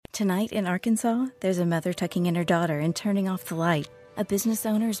Tonight in Arkansas, there's a mother tucking in her daughter and turning off the light. A business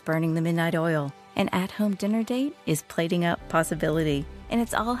owner's burning the midnight oil. An at-home dinner date is plating up possibility. And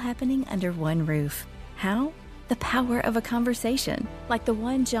it's all happening under one roof. How? The power of a conversation, like the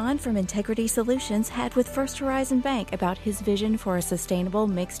one John from Integrity Solutions had with First Horizon Bank about his vision for a sustainable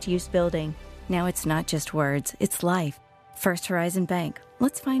mixed-use building. Now it's not just words, it's life. First Horizon Bank.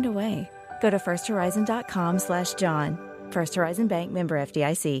 Let's find a way. Go to firsthorizon.com/John. First Horizon Bank, member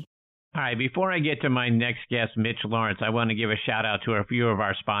FDIC. All right, before I get to my next guest, Mitch Laurance, I want to give a shout out to a few of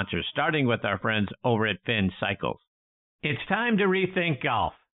our sponsors, starting with our friends over at Finn Cycles. It's time to rethink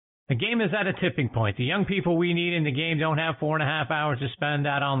golf. The game is at a tipping point. The young people we need in the game don't have 4.5 hours to spend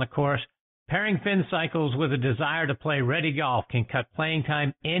out on the course. Pairing Finn Cycles with a desire to play ready golf can cut playing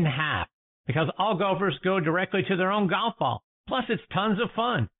time in half because all golfers go directly to their own golf ball. Plus, it's tons of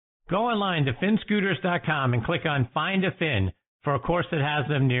fun. Go online to finscooters.com and click on Find a Fin for a course that has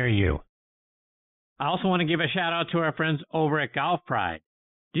them near you. I also want to give a shout out to our friends over at Golf Pride.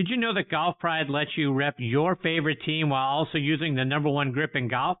 Did you know that Golf Pride lets you rep your favorite team while also using the #1 grip in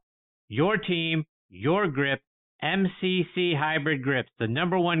golf? Your team, your grip, MCC Hybrid Grips, the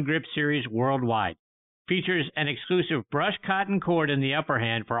 #1 grip series worldwide. Features an exclusive brushed cotton cord in the upper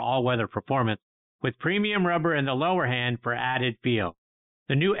hand for all-weather performance, with premium rubber in the lower hand for added feel.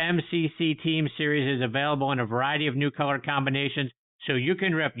 The new MCC Team Series is available in a variety of new color combinations, so you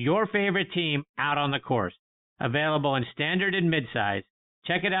can rep your favorite team out on the course. Available in standard and midsize.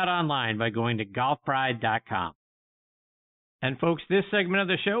 Check it out online by going to golfpride.com. And folks, this segment of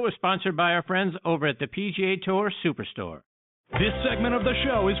the show is sponsored by our friends over at the PGA Tour Superstore. This segment of the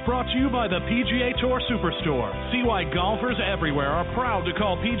show is brought to you by the PGA Tour Superstore. See why golfers everywhere are proud to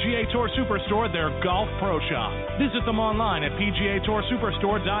call PGA Tour Superstore their golf pro shop. Visit them online at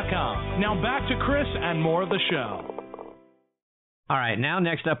PGATourSuperstore.com. Now back to Chris and more of the show. All right, now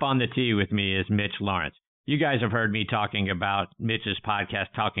next up on the tee with me is Mitch Laurance. You guys have heard me talking about Mitch's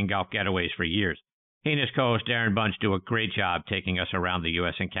podcast, Talking Golf Getaways, for years. He and his co-host Darren Bunch do a great job taking us around the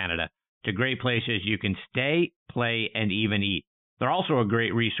U.S. and Canada to great places you can stay, play, and even eat. They're also a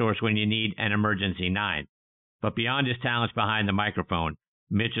great resource when you need an emergency 9. But beyond his talents behind the microphone,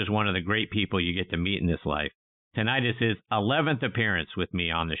 Mitch is one of the great people you get to meet in this life. Tonight is his 11th appearance with me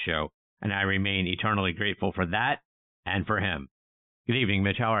on the show, and I remain eternally grateful for that and for him. Good evening,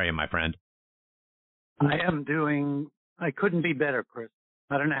 Mitch. How are you, my friend? I couldn't be better, Chris.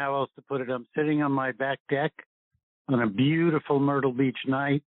 I don't know how else to put it. I'm sitting on my back deck on a beautiful Myrtle Beach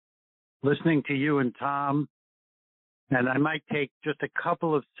night, listening to you and Tom, and I might take just a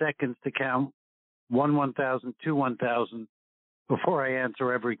couple of seconds to count 1,000, 2 1,000 before I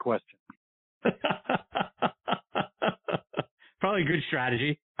answer every question. Probably a good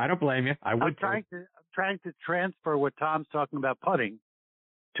strategy. I don't blame you. I'm trying to transfer what Tom's talking about putting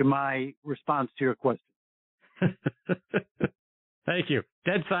to my response to your question. Thank you.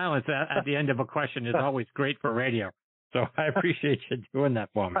 Dead silence at the end of a question is always great for radio. So I appreciate you doing that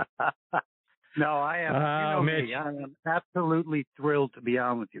for me. No, I am. Mitch. Me. I am absolutely thrilled to be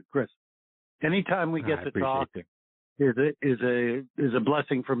on with you, Chris. Anytime we get to talk is a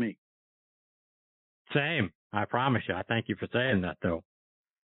blessing for me. Same. I promise you. I thank you for saying that, though.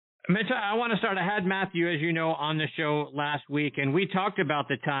 Mitch, I want to start. I had Matthew, as you know, on the show last week, and we talked about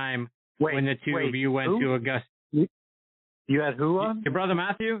the time when the two of you went to Augusta. You had who on? Your brother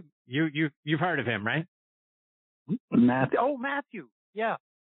Matthew? You've heard of him, right? Matthew. Oh, Matthew. Yeah.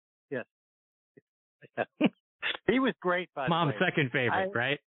 Yes. He was great, by the way. Mom's second favorite,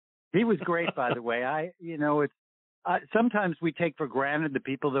 right? He was great, by the way. Sometimes we take for granted the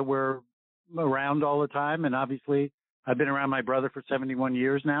people that we're around all the time, and obviously I've been around my brother for 71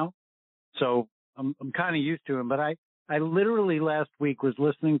 years now, so I'm kind of used to him. But I literally last week was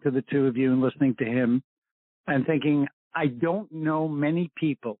listening to the two of you and listening to him and thinking, I don't know many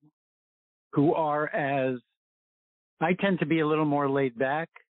people who are I tend to be a little more laid back,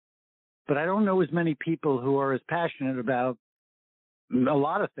 but I don't know as many people who are as passionate about a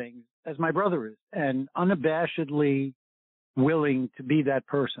lot of things as my brother is, and unabashedly willing to be that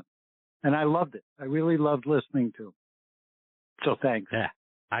person. And I loved it. I really loved listening to him. So thanks. Yeah,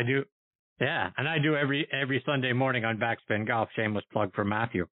 I do. Yeah, and I do every Sunday morning on Backspin Golf. Shameless plug for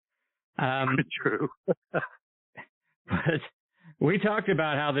Matthew. True. But we talked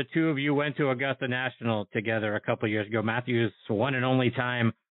about how the two of you went to Augusta National together a couple of years ago. Matthew's one and only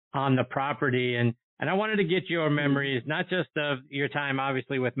time on the property. And I wanted to get your memories, not just of your time,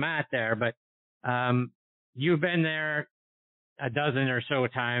 obviously, with Matt there, but you've been there a dozen or so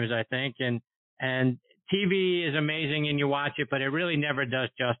times, I think. And TV is amazing and you watch it, but it really never does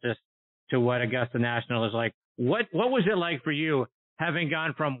justice to what Augusta National is like. What was it like for you having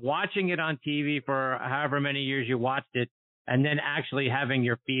gone from watching it on TV for however many years you watched it, and then actually having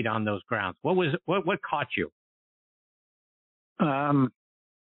your feet on those grounds? What caught you?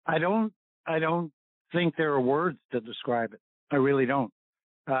 I don't think there are words to describe it. I really don't.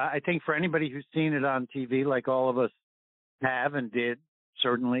 I think for anybody who's seen it on TV, like all of us have and did,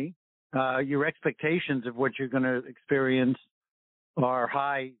 certainly, your expectations of what you're going to experience are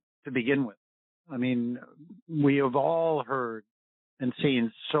high to begin with. I mean, we have all heard and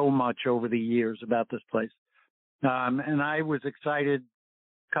seen so much over the years about this place. And I was excited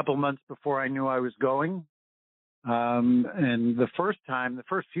a couple months before I knew I was going. And the first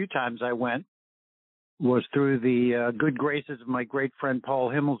few times I went was through the good graces of my great friend Paul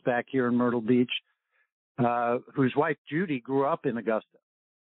Himmels back here in Myrtle Beach, whose wife Judy grew up in Augusta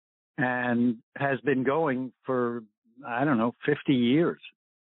and has been going for, 50 years.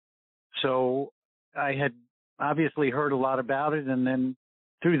 So I had obviously heard a lot about it, and then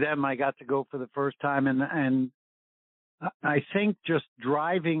through them I got to go for the first time. And I think just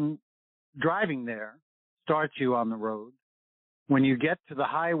driving there starts you on the road. When you get to the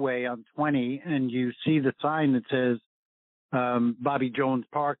highway on 20 and you see the sign that says Bobby Jones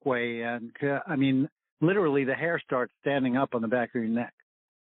Parkway, and literally the hair starts standing up on the back of your neck.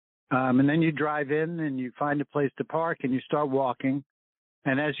 And then you drive in and you find a place to park and you start walking.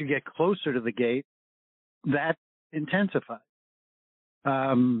 And as you get closer to the gate, that intensifies.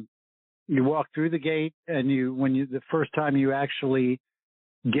 You walk through the gate, and the first time you actually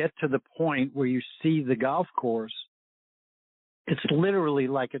get to the point where you see the golf course, it's literally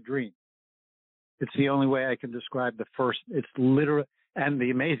like a dream. It's the only way I can describe it's literally, and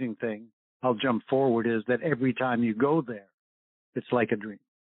the amazing thing, I'll jump forward, is that every time you go there, it's like a dream.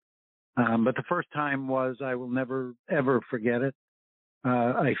 But the first time I will never, ever forget it.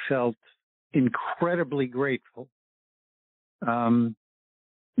 I felt incredibly grateful.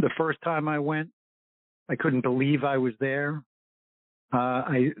 The first time I went, I couldn't believe I was there.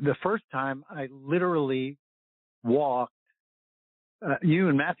 The first time I literally walked. You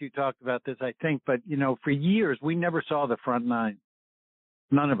and Matthew talked about this, I think, but for years we never saw the front nine.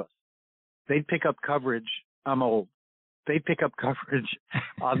 None of us. They'd pick up coverage. I'm old. They'd pick up coverage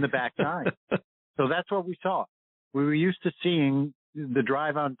on the back nine. So that's what we saw. We were used to seeing the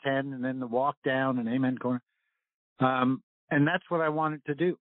drive on 10 and then the walk down and amen corner. And that's what I wanted to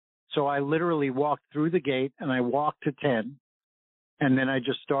do. So I literally walked through the gate and I walked to 10, and then I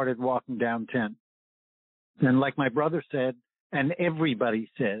just started walking down 10. And like my brother said, and everybody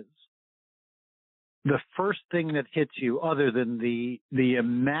says, the first thing that hits you, other than the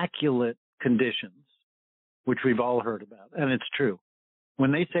immaculate conditions, which we've all heard about, and it's true,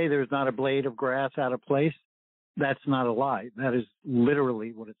 when they say there's not a blade of grass out of place, that's not a lie. That is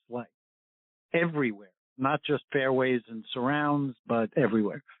literally what it's like. Everywhere, not just fairways and surrounds, but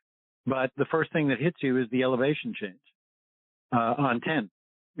everywhere. But the first thing that hits you is the elevation change on 10.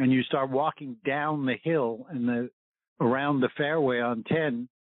 And you start walking down the hill and around the fairway on 10,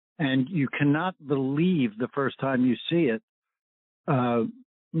 and you cannot believe the first time you see it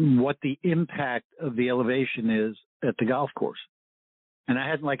what the impact of the elevation is at the golf course. And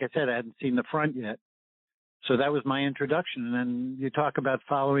like I said, I hadn't seen the front yet. So that was my introduction. And then you talk about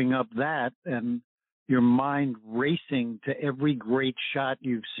following up that and your mind racing to every great shot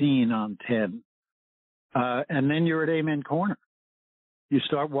you've seen on 10. And then you're at Amen Corner. You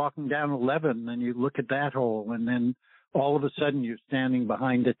start walking down 11 and you look at that hole, and then all of a sudden you're standing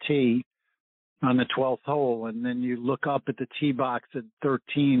behind a tee on the 12th hole, and then you look up at the tee box at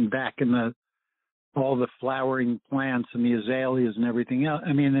 13 back in all the flowering plants and the azaleas and everything else.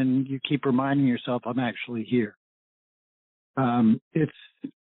 And you keep reminding yourself, I'm actually here. I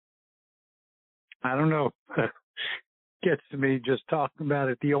don't know, gets to me just talking about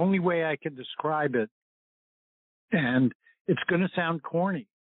it. The only way I can describe it, and it's going to sound corny,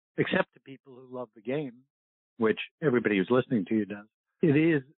 except to people who love the game, which everybody who's listening to you does. It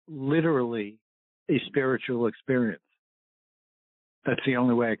is literally a spiritual experience. That's the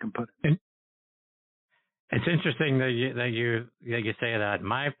only way I can put it. It's interesting that you say that.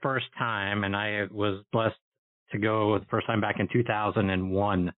 My first time, and I was blessed to go the first time back in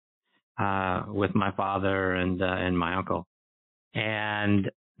 2001 with my father and my uncle, and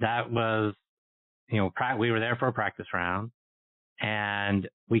that was, we were there for a practice round, and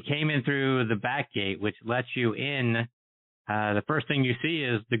we came in through the back gate, which lets you in. The first thing you see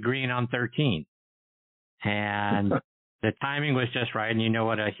is the green on 13, and the timing was just right. And you know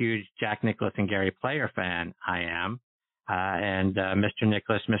what a huge Jack Nicklaus and Gary Player fan I am. And Mr.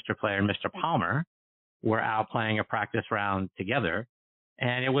 Nicklaus, Mr. Player, and Mr. Palmer were out playing a practice round together.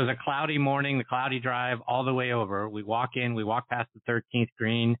 And it was a cloudy morning, the cloudy drive all the way over. We walk past the 13th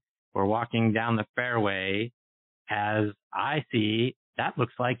green. We're walking down the fairway as I see that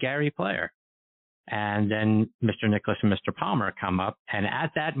looks like Gary Player. And then Mr. Nicklaus and Mr. Palmer come up. And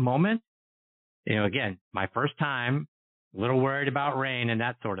at that moment, again, my first time, a little worried about rain and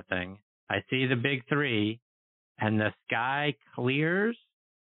that sort of thing. I see the big three and the sky clears.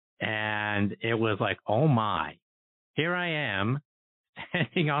 And it was like, oh my, here I am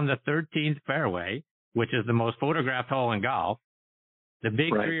standing on the 13th fairway, which is the most photographed hole in golf. The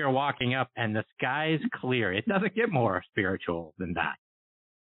big three are walking up and the sky's clear. It doesn't get more spiritual than that.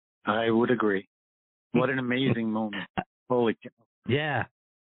 I would agree. What an amazing moment. Holy cow. Yeah.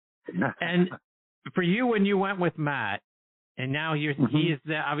 And for you, when you went with Matt, and now he's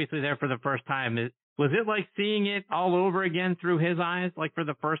obviously there for the first time, was it like seeing it all over again through his eyes? Like for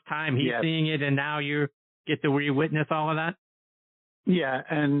the first time, he's seeing it, and now you get to re-witness all of that? Yeah,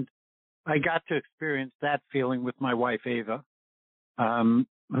 and I got to experience that feeling with my wife, Ava,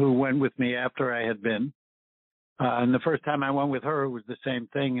 who went with me after I had been. And the first time I went with her, it was the same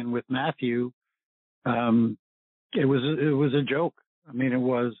thing. And with Matthew, it was a joke. I mean, it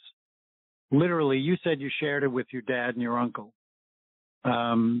was literally, you said you shared it with your dad and your uncle.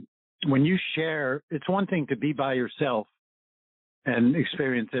 When you share, it's one thing to be by yourself and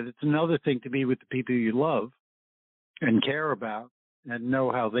experience it. It's another thing to be with the people you love and care about and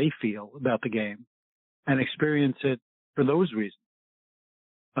know how they feel about the game and experience it for those reasons.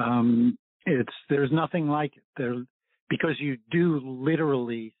 There's nothing like it because you do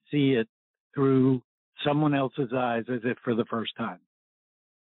literally see it through someone else's eyes as if for the first time.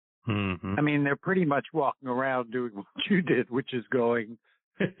 Mm-hmm. I mean, they're pretty much walking around doing what you did, which is going,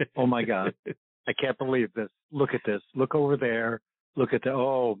 oh my God, I can't believe this. Look at this. Look over there. Look at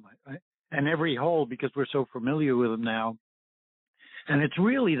and every hole, because we're so familiar with them now. And it's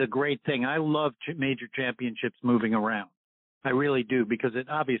really the great thing. I love major championships moving around. I really do, because it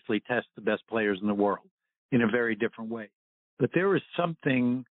obviously tests the best players in the world in a very different way. But there is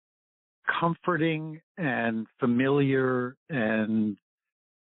something comforting and familiar and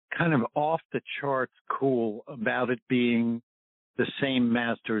kind of off the charts cool about it being the same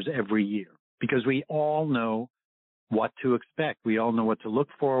Masters every year, because we all know what to expect. We all know what to look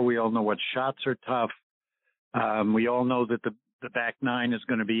for. We all know what shots are tough. We all know that the back nine is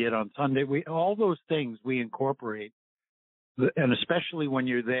going to be it on Sunday. All those things we incorporate. And especially when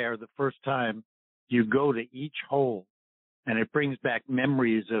you're there the first time, you go to each hole and it brings back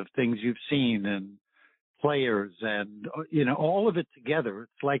memories of things you've seen and players and, all of it together.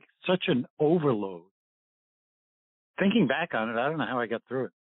 It's like such an overload. Thinking back on it, I don't know how I got through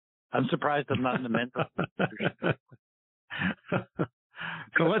it. I'm surprised I'm not in the mental.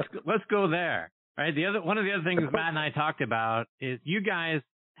 So let's go there. Right. One of the other things Matt and I talked about is you guys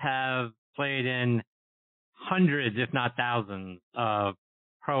have played in hundreds, if not thousands, of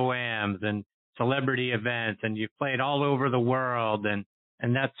pro-ams and celebrity events, and you've played all over the world and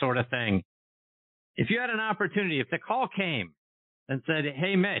that sort of thing. If you had an opportunity, if the call came and said,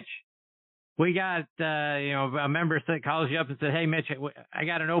 hey, Mitch, we got, a member that calls you up and said, hey, Mitch, I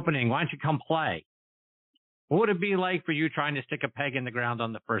got an opening. Why don't you come play? What would it be like for you trying to stick a peg in the ground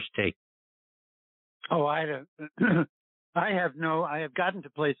on the first tee? Oh, I have gotten to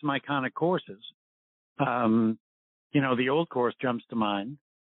play some iconic courses. The old course jumps to mind.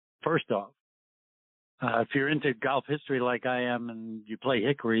 First off, if you're into golf history like I am and you play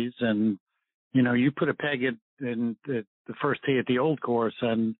hickories and, you put a peg in the first tee at the old course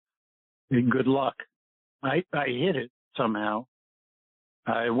and good luck. I hit it somehow.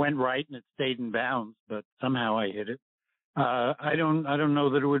 It went right and it stayed in bounds, but somehow I hit it. I don't know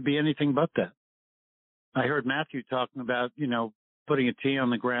that it would be anything but that. I heard Matthew talking about, putting a tee on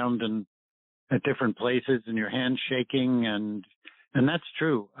the ground and at different places and your hands shaking and that's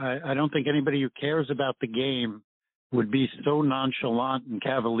true. I don't think anybody who cares about the game would be so nonchalant and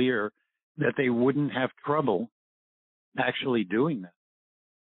cavalier that they wouldn't have trouble actually doing that.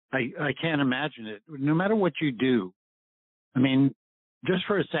 I can't imagine it. No matter what you do, I mean, just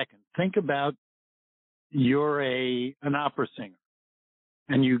for a second, think about you're an opera singer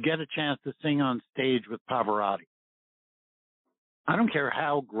and you get a chance to sing on stage with Pavarotti. I don't care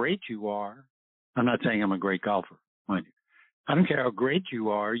how great you are. I'm not saying I'm a great golfer, mind you. I don't care how great you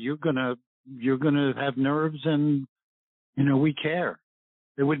are. You're gonna have nerves, and we care.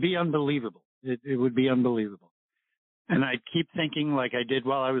 It would be unbelievable. It would be unbelievable. And I keep thinking, like I did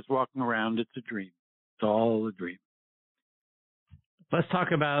while I was walking around, it's a dream. It's all a dream. Let's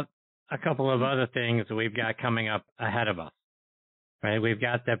talk about a couple of other things that we've got coming up ahead of us. Right, we've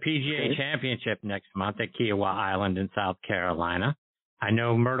got the PGA Championship next month at Kiowa Island in South Carolina. I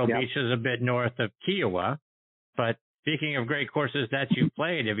know Myrtle Yep. Beach is a bit north of Kiowa, but speaking of great courses that you've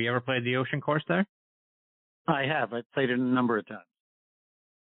played, have you ever played the Ocean Course there? I have. I've played it a number of times.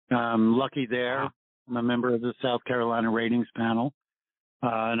 Lucky there. Wow. I'm a member of the South Carolina ratings panel.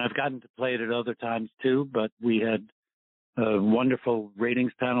 And I've gotten to play it at other times too, but we had a wonderful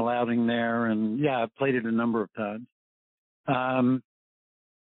ratings panel outing there. And yeah, I've played it a number of times.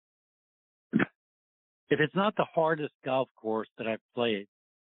 If it's not the hardest golf course that I've played,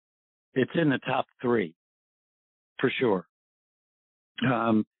 it's in the top 3 for sure.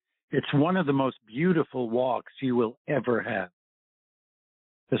 It's one of the most beautiful walks you will ever have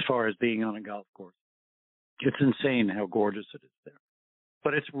as far as being on a golf course. It's insane how gorgeous it is there.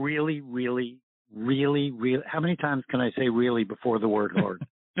 But it's really, really, really, really. How many times can I say really before the word hard?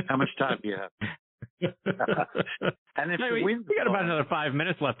 How much time do you have? And if Hey, the wind's we got about blowing, another 5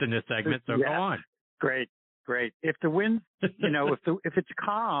 minutes left in this segment, so Yeah. go on. Great. If the wind, if it's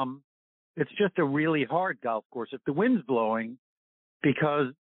calm, it's just a really hard golf course. If the wind's blowing,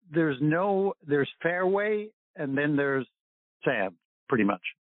 because there's fairway and then there's sand, pretty much.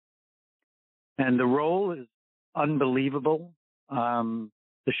 And the roll is unbelievable.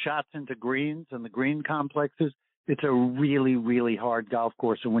 The shots into greens and the green complexes, it's a really, really hard golf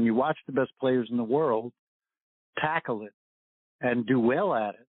course. And when you watch the best players in the world tackle it and do well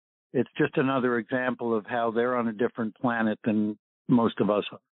at it, it's just another example of how they're on a different planet than most of us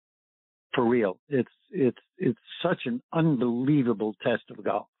are. For real. It's such an unbelievable test of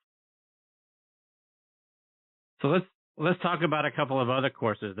golf. So let's talk about a couple of other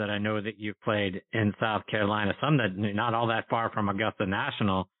courses that I know that you've played in South Carolina, some that not all that far from Augusta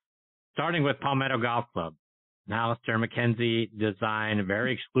National, starting with Palmetto Golf Club. Now, Alistair McKenzie design, a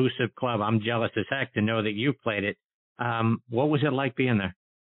very exclusive club. I'm jealous as heck to know that you've played it. What was it like being there?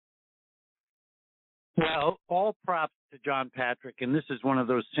 Well, all props to John Patrick, and this is one of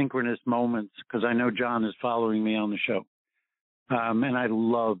those synchronous moments because I know John is following me on the show, and I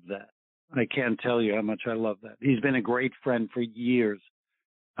love that. I can't tell you how much I love that. He's been a great friend for years.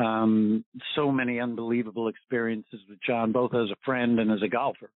 So many unbelievable experiences with John, both as a friend and as a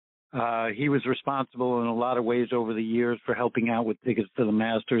golfer. He was responsible in a lot of ways over the years for helping out with tickets to the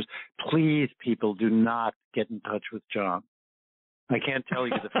Masters. Please, people, do not get in touch with John. I can't tell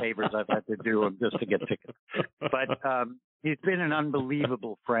you the favors I've had to do just to get tickets. But he's been an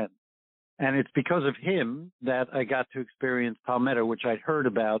unbelievable friend. And it's because of him that I got to experience Palmetto, which I'd heard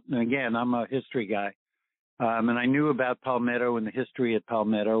about. And again, I'm a history guy. And I knew about Palmetto and the history at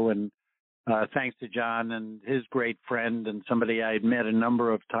Palmetto. And thanks to John and his great friend and somebody I had met a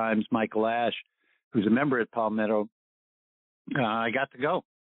number of times, Michael Ash, who's a member at Palmetto, I got to go.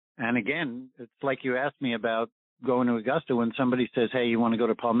 And again, it's like you asked me about going to Augusta. When somebody says, hey, you want to go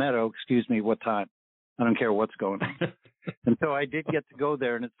to Palmetto? Excuse me, what time? I don't care what's going on. And so I did get to go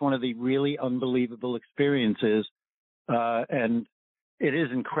there, and it's one of the really unbelievable experiences. And it is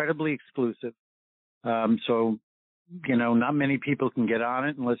incredibly exclusive. So, not many people can get on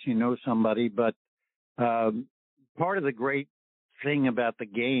it unless you know somebody. But part of the great thing about the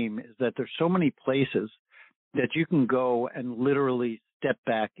game is that there's so many places that you can go and literally step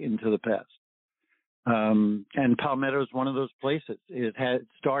back into the past. And Palmetto is one of those places. It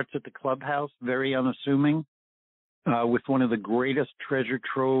starts at the clubhouse, very unassuming, with one of the greatest treasure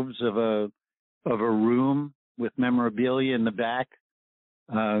troves of a room with memorabilia in the back.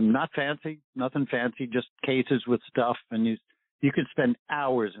 Not fancy, nothing fancy, just cases with stuff. And you could spend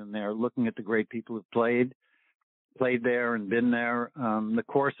hours in there looking at the great people who've played there and been there. The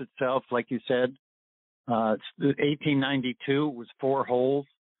course itself, like you said, it's 1892. It was 4 holes.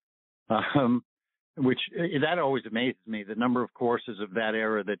 Which that always amazes me, the number of courses of that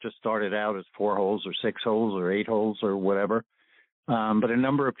era that just started out as 4 holes or 6 holes or 8 holes or whatever. But a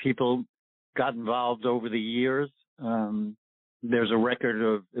number of people got involved over the years. There's a record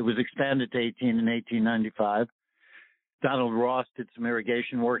of, it was expanded to 18 in 1895. Donald Ross did some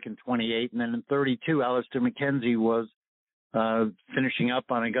irrigation work in 28. And then in 32, Alistair McKenzie was finishing up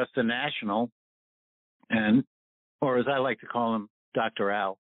on Augusta National, or as I like to call him, Dr.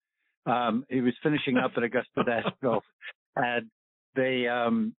 Al. He was finishing up at Augusta National, and they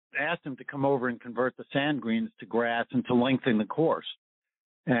asked him to come over and convert the sand greens to grass and to lengthen the course.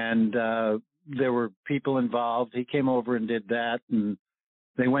 And there were people involved. He came over and did that, and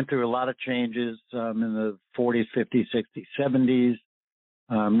they went through a lot of changes in the 40s, 50s, 60s,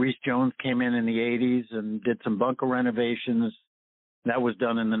 70s. Reese Jones came in the 80s and did some bunker renovations. That was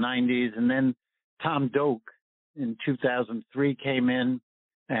done in the 90s. And then Tom Doak in 2003 came in.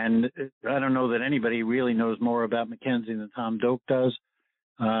 And I don't know that anybody really knows more about McKenzie than Tom Doak does.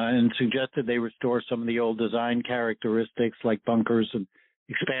 and suggested they restore some of the old design characteristics like bunkers and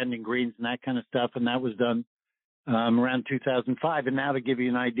expanding greens and that kind of stuff. And that was done around 2005. And now to give you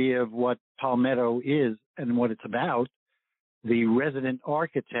an idea of what Palmetto is and what it's about, the resident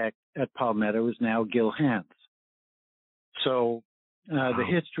architect at Palmetto is now Gil Hans. So the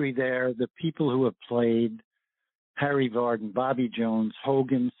history there, the people who have played, Harry Varden, Bobby Jones,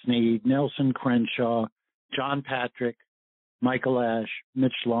 Hogan Snead, Nelson Crenshaw, John Patrick, Michael Ash,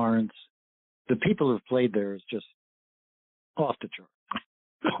 Mitch Laurance, the people who have played there is just off the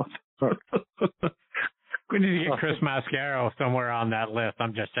chart. We need to get Chris Mascaro somewhere on that list.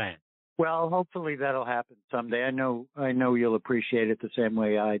 I'm just saying. Well, hopefully that'll happen someday. I know you'll appreciate it the same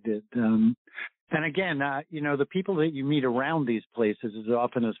way I did. And again, the people that you meet around these places is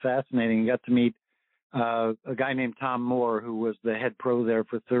often as fascinating. You got to meet a guy named Tom Moore, who was the head pro there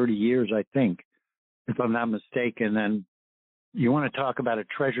for 30 years, I think, if I'm not mistaken. And you want to talk about a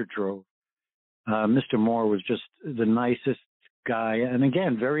treasure trove. Mr. Moore was just the nicest guy. And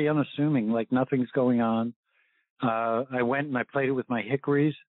again, very unassuming, like nothing's going on. I went and I played it with my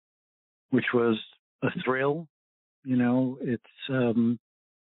hickories, which was a thrill. It's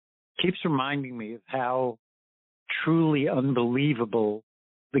keeps reminding me of how truly unbelievable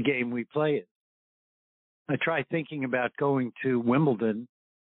the game we play is. I try thinking about going to Wimbledon,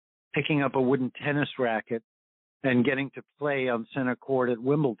 picking up a wooden tennis racket, and getting to play on center court at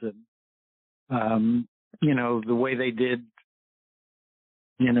Wimbledon. The way they did,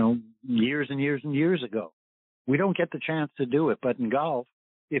 years and years and years ago. We don't get the chance to do it, but in golf,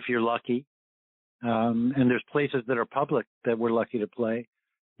 if you're lucky, and there's places that are public that we're lucky to play,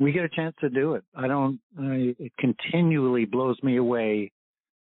 we get a chance to do it. It continually blows me away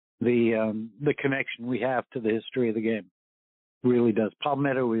the connection we have to the history of the game. It really does.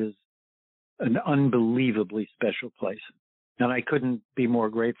 Palmetto is an unbelievably special place. And I couldn't be more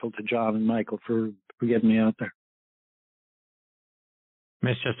grateful to John and Michael for getting me out there.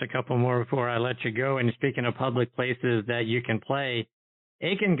 Mitch, just a couple more before I let you go. And speaking of public places that you can play,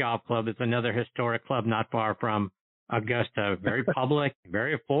 Aiken Golf Club is another historic club not far from Augusta. Very public,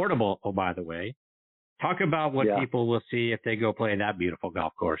 very affordable, oh, by the way. Talk about what people will see if they go play that beautiful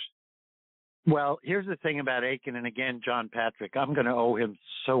golf course. Well, here's the thing about Aiken, and again, John Patrick. I'm going to owe him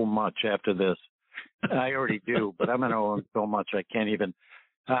so much after this. I already do, but I'm going to owe him so much I can't even.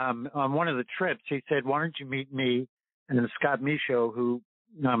 On one of the trips, he said, why don't you meet me and Scott Michaud, who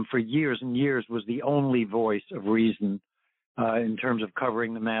for years and years was the only voice of reason in terms of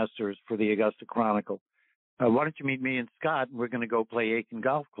covering the Masters for the Augusta Chronicle. Why don't you meet me and Scott, and we're going to go play Aiken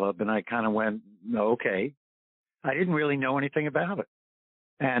Golf Club? And I kind of went, okay. I didn't really know anything about it.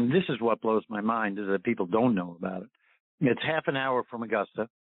 And this is what blows my mind, is that people don't know about it. It's half an hour from Augusta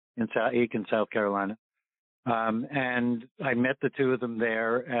in Aiken, South Carolina. And I met the two of them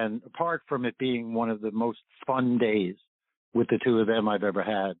there. And apart from it being one of the most fun days with the two of them I've ever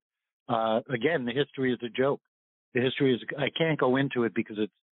had, again, the history is a joke. The history is, I can't go into it because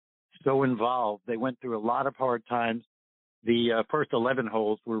it's so involved. They went through a lot of hard times. The first 11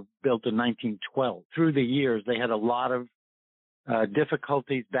 holes were built in 1912. Through the years, they had a lot of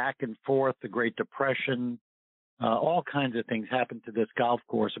difficulties back and forth, the Great Depression, all kinds of things happened to this golf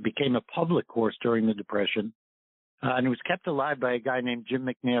course. It became a public course during the Depression, and it was kept alive by a guy named Jim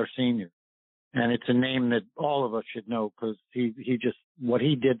McNair Sr. And it's a name that all of us should know because he just, what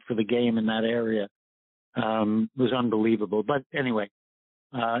he did for the game in that area was unbelievable. But anyway,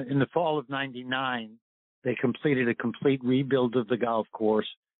 in the fall of 99, they completed a complete rebuild of the golf course.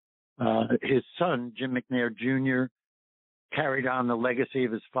 His son, Jim McNair Jr., carried on the legacy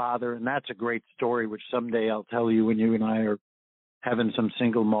of his father, and that's a great story, which someday I'll tell you when you and I are having some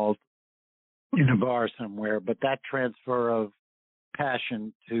single malt in a bar somewhere. But that transfer of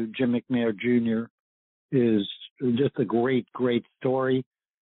passion to Jim McNair Jr. is just a great, great story.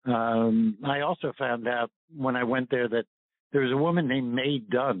 I also found out when I went there that there was a woman named Mae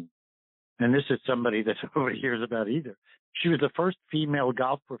Dunn, and this is somebody that nobody hears about either. She was the first female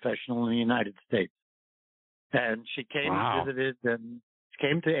golf professional in the United States. And she came and visited, and she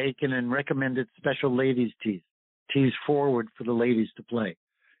came to Aiken and recommended special ladies' tees forward for the ladies to play.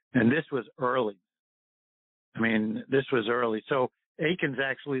 And this was early. This was early. So Aiken's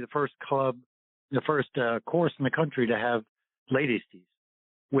actually the first club, the first course in the country to have ladies' tees,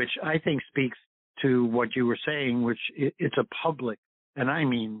 which I think speaks to what you were saying, which it's a public, and I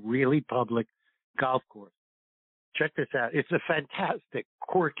mean really public, golf course. Check this out. It's a fantastic,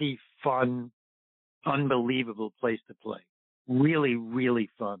 quirky, fun, unbelievable place to play. Really, really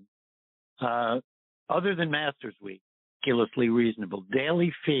fun. Other than Masters Week, ridiculously reasonable.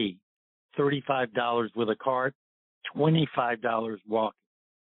 Daily fee, $35 with a cart, $25 walking.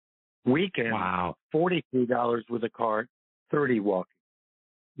 Weekend, Wow. $43 with a cart, $30 walking.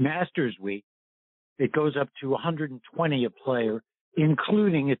 Masters Week, it goes up to $120 a player,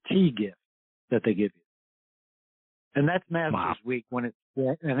 including a tee gift that they give you. And that's Masters Week when it's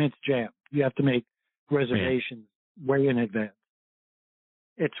jammed. You have to make reservations way in advance.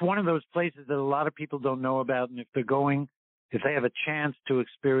 It's one of those places that a lot of people don't know about, and if they have a chance to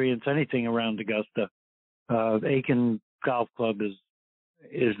experience anything around Augusta, Aiken Golf Club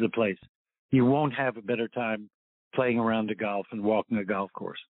is the place. You won't have a better time playing around the golf and walking a golf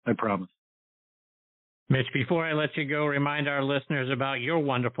course. I promise. Mitch, before I let you go, remind our listeners about your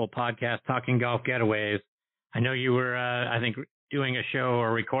wonderful podcast, Talking Golf Getaways. I know you were, I think, doing a show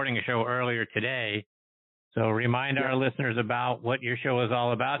or recording a show earlier today. So remind our listeners about what your show is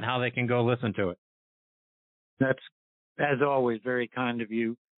all about and how they can go listen to it. That's, as always, very kind of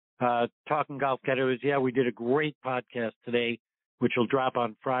you. Talking Golf Getaways, we did a great podcast today, which will drop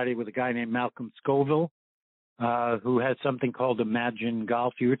on Friday with a guy named Malcolm Scoville, who has something called Imagine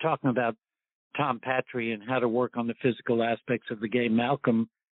Golf. You were talking about Tom Patry and how to work on the physical aspects of the game. Malcolm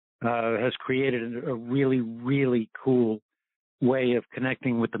has created a really, really cool way of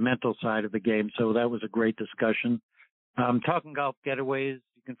connecting with the mental side of the game. So that was a great discussion. Talking Golf Getaways,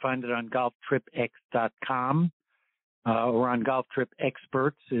 you can find it on golftripx.com or on Golf Trip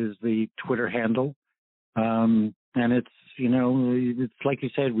Experts is the Twitter handle. And it's, it's like you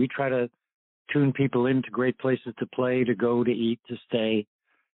said, we try to tune people into great places to play, to go, to eat, to stay.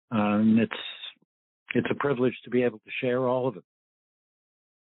 It's a privilege to be able to share all of it.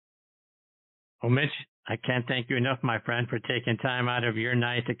 Well, Mitch, I can't thank you enough, my friend, for taking time out of your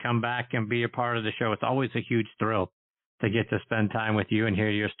night to come back and be a part of the show. It's always a huge thrill to get to spend time with you and hear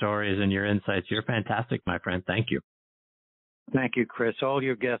your stories and your insights. You're fantastic, my friend. Thank you. Thank you, Chris. All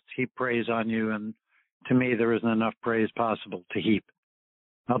your guests heap praise on you, and to me, there isn't enough praise possible to heap.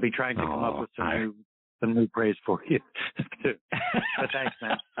 I'll be trying to come up with some new praise for you. But thanks,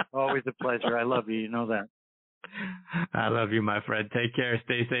 man. Always a pleasure. I love you. You know that. I love you, my friend. Take care.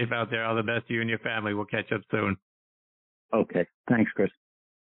 Stay safe out there. All the best to you and your family. We'll catch up soon. Okay. Thanks, Chris.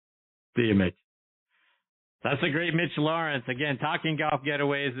 See you, Mitch. That's the great Mitch Laurance. Again, Talking Golf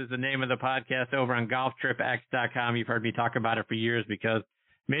Getaways is the name of the podcast over on golftripx.com. You've heard me talk about it for years because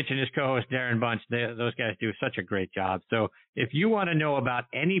Mitch and his co-host Darren Bunch, those guys do such a great job. So if you want to know about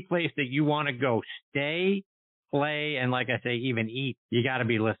any place that you want to go, stay, play, and like I say, even eat, you got to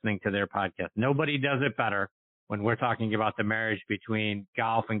be listening to their podcast. Nobody does it better when we're talking about the marriage between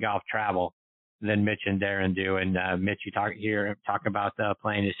golf and golf travel than Mitch and Darren do. And Mitch, you talk about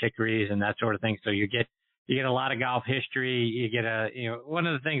playing his hickories and that sort of thing. So you get a lot of golf history. You get one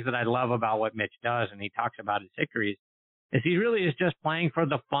of the things that I love about what Mitch does, and he talks about his hickories, is he really is just playing for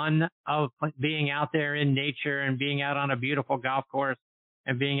the fun of being out there in nature and being out on a beautiful golf course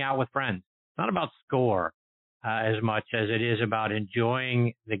and being out with friends. It's not about score as much as it is about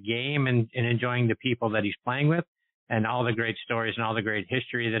enjoying the game and enjoying the people that he's playing with and all the great stories and all the great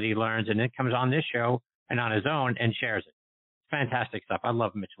history that he learns. And it comes on this show and on his own and shares it. Fantastic stuff. I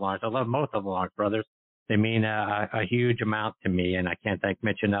love Mitch Laurance. I love most of the Laurance brothers. They mean a huge amount to me, and I can't thank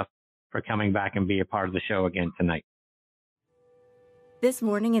Mitch enough for coming back and be a part of the show again tonight. This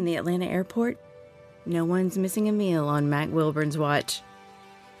morning in the Atlanta airport, no one's missing a meal on Mac Wilburn's watch.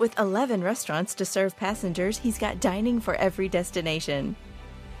 With 11 restaurants to serve passengers, he's got dining for every destination.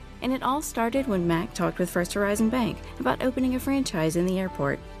 And it all started when Mac talked with First Horizon Bank about opening a franchise in the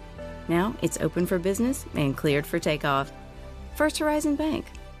airport. Now it's open for business and cleared for takeoff. First Horizon Bank.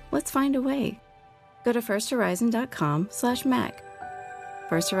 Let's find a way. Go to firsthorizon.com/Mac.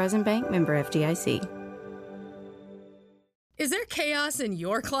 First Horizon Bank, member FDIC. Is there chaos in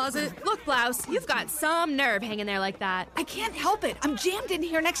your closet? Look, Blouse, you've got some nerve hanging there like that. I can't help it. I'm jammed in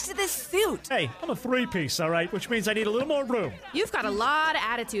here next to this suit. Hey, I'm a three-piece, all right, which means I need a little more room. You've got a lot of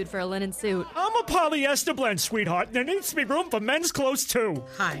attitude for a linen suit. I'm a polyester blend, sweetheart, and there needs to be room for men's clothes, too.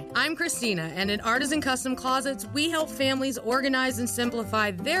 Hi, I'm Christina, and at Artisan Custom Closets, we help families organize and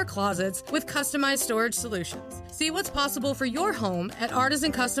simplify their closets with customized storage solutions. See what's possible for your home at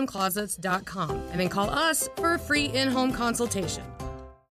artisancustomclosets.com, and then call us for a free in-home consultation.